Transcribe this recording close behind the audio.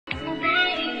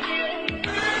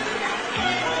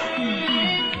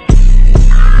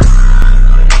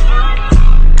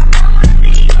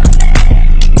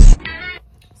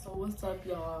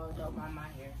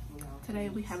today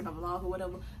we having a vlog or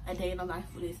whatever, a day in the life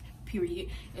for this period.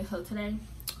 And so today,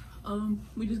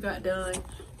 we just got done.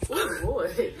 Oh boy.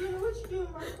 What you doing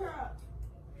with my crop?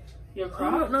 Your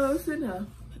crop? I don't know, it's in there.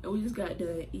 And we just got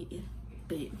done eating.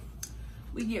 But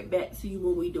we get back to you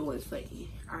when we doing something.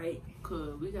 Alright?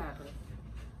 Cause we got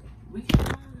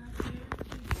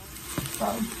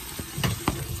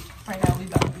right now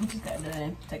we just got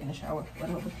done taking a shower,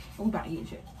 whatever. We about to eat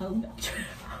shit.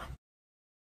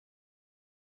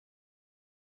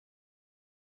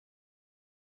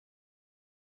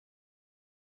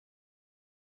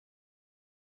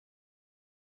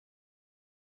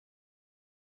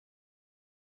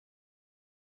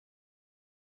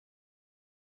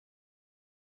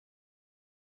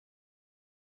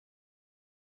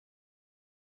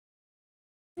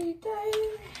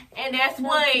 And that's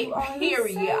what,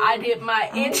 period. I did my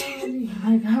intro.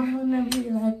 Like, I wanna be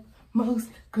like most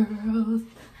girls.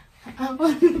 I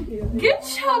wanna be like, get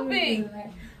chopping.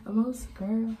 Like most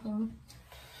girls.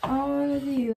 I wanna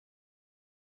be like.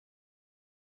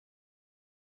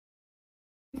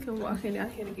 You can walk in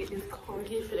out here to get this car.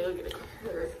 Get for they'll get a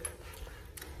car.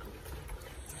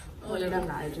 Oh, and I'm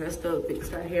not dressed up,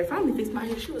 fixed right here. Finally fixed my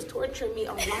hair. She was torturing me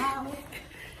a while.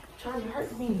 Trying to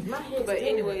hurt me. My head. But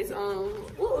anyways,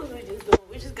 what was we just doing?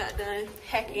 We just got done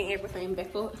hacking everything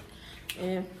back up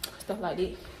and stuff like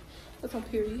that. That's on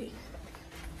period.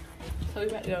 So we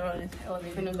about to go on this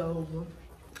elevator. Finna go over.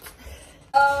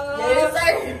 Yes, sir.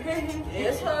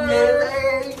 Yes, sir.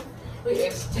 Yes, sir. We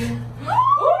extra.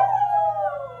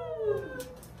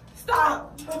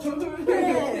 Stop.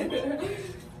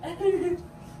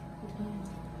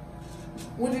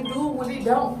 What it do, what it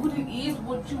don't, what it is,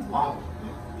 what you want.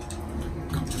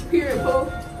 Period, boo.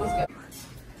 Let's go.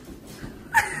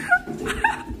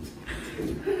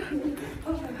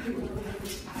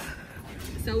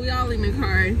 So we all in the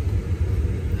car,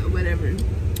 or whatever,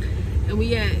 and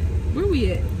we at, where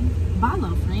we at?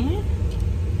 Balo, friend.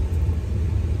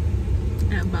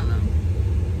 At Balo.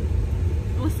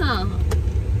 What's up?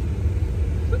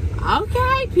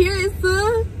 Okay, period,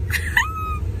 son.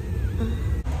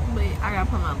 But I gotta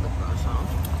put my lip gloss on.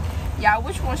 Y'all,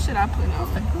 which one should I put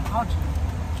on?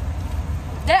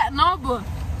 That number.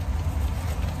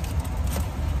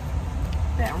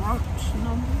 That ranch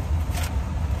number.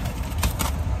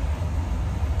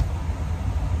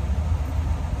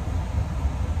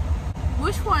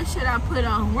 Which one should I put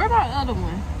on? Where that other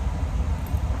one?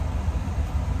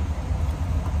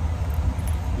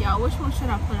 Y'all, which one should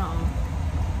I put on?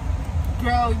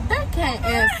 Girl, they can't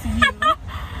answer you.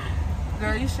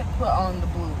 Girl, you should put on the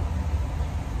blue.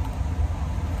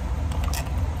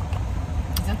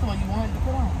 Is that the one you wanted to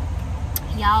put on?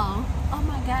 Y'all, oh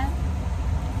my god.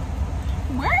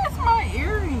 Where is my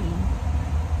earring?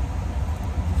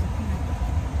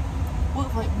 What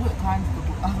kind of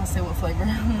blue? I was gonna say what flavor.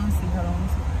 Let me see. Hold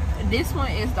on. This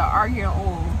one is the argan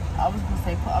oil. I was gonna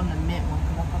say put on the mint one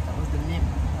because I thought that was the mint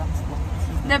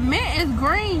one. The mint is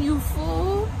green, you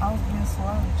fool. I was being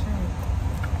slow, too.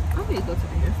 I need to go to the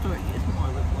hair store and get some more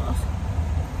lip gloss.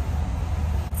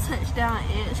 Touchdown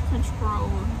edge control.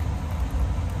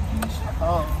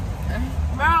 Oh.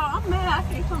 Bro, I'm mad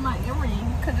I can't find my earring.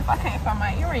 Because if I can't find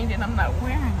my earring, then I'm not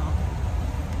wearing them.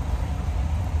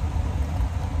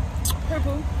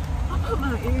 Purple. I put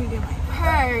my earring in my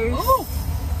purse. Ooh.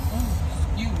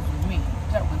 Excuse me.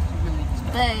 That was really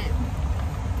disgusting.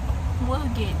 But we'll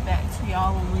get back to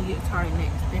y'all when we get to our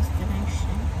next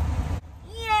destination.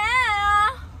 Yeah.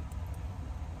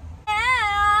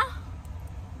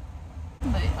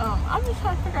 But I'm just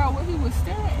trying to figure out what he was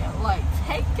staring at. Like,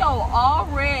 take your all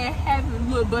red having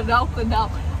little binocular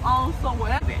on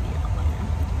somewhere. That video.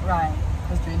 Right.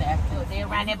 Because during the afternoon. They're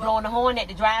around there blowing the horn at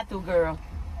the drive-thru, girl.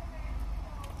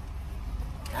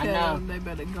 I know. They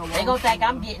better go. They gonna think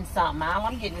I'm getting something. All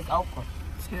I'm getting is okra.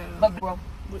 Yeah. But bro,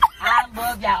 I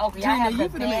love y'all okra. Y'all have the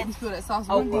best that sauce.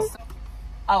 okra.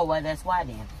 Oh well, that's why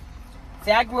then.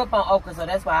 See, I grew up on okra, so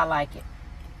that's why I like it.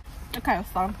 Okay,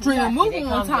 so Drina, move They one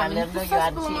come time. down, If let this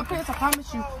them know you festival in my out of pants, I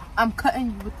promise you, I'm cutting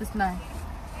you with this knife.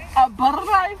 a butter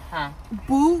knife. Huh?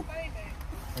 Boo.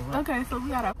 Okay, so we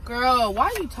gotta. Girl, why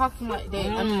are you talking like that?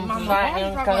 I mean, mama, why are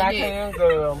you talking Because I like that? can,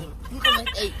 girl. You can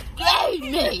make a gay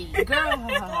me. Girl.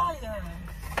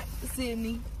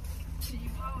 Sydney.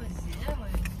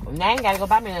 Now I ain't gotta go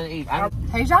buy me nothing to eat.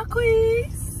 Hey,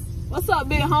 Jacquees. What's up,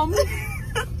 big homie?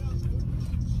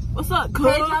 What's up, cuz?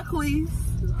 Hey, Jacquees.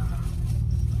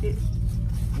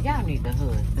 Y'all need the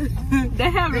hood. They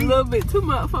having a little bit too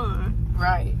much fun.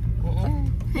 Right.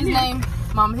 His name,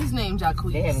 Mama, his name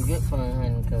Jacquees. They having good fun,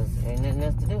 honey, because ain't nothing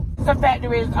else to do. The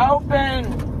factory is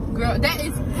open. Girl, that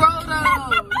is Frodo.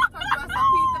 You talking about some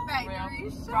pizza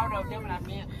factory. Frodo, them what I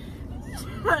meant.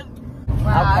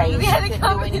 Wow. Okay, you can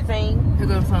do anything. Here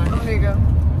goes fun. Oh, here you go.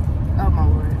 Oh my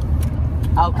word.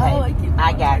 Okay, Oh,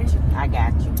 I got you. I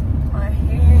got you. My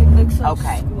hair looks so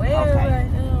Okay, square okay.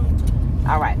 right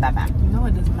now. All right, bye-bye. No,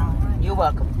 it does not. You're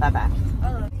welcome. Bye-bye.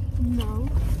 No.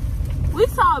 We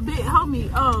saw a big homie,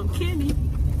 Kenny.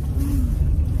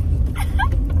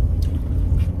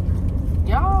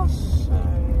 Y'all should.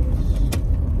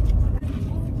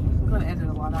 I'm gonna edit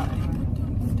a lot out anyway.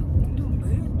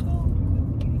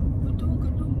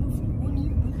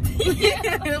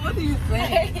 What do you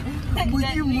say?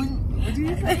 What do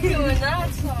you say?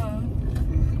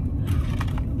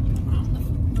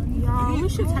 Y'all, we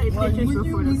should take pictures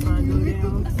before the sun goes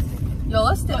down. Yo,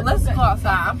 let's go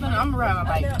outside. I'm gonna ride my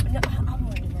bike.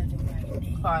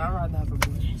 Fine, I'll ride that for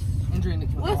you. And Drina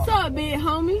can What's walk. up, big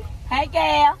homie? Hey,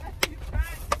 gal.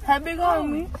 Hey, big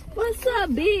homie. What's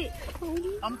up, big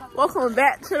homie? Welcome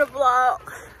back to the vlog.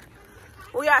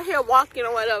 We out here walking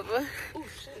or whatever. Oh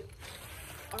shit!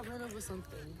 I ran over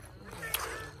something.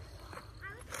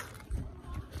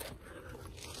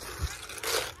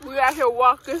 We out here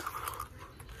walking.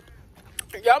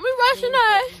 Y'all be rushing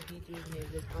us.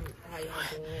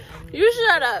 You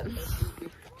shut up.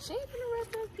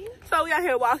 So we out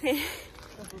here walking.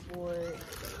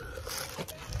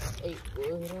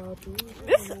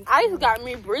 This ice got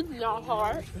me breathing all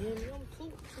hard.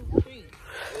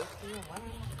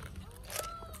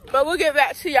 But we'll get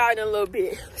back to y'all in a little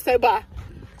bit. Say bye.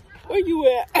 Where you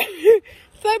at?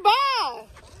 Say bye.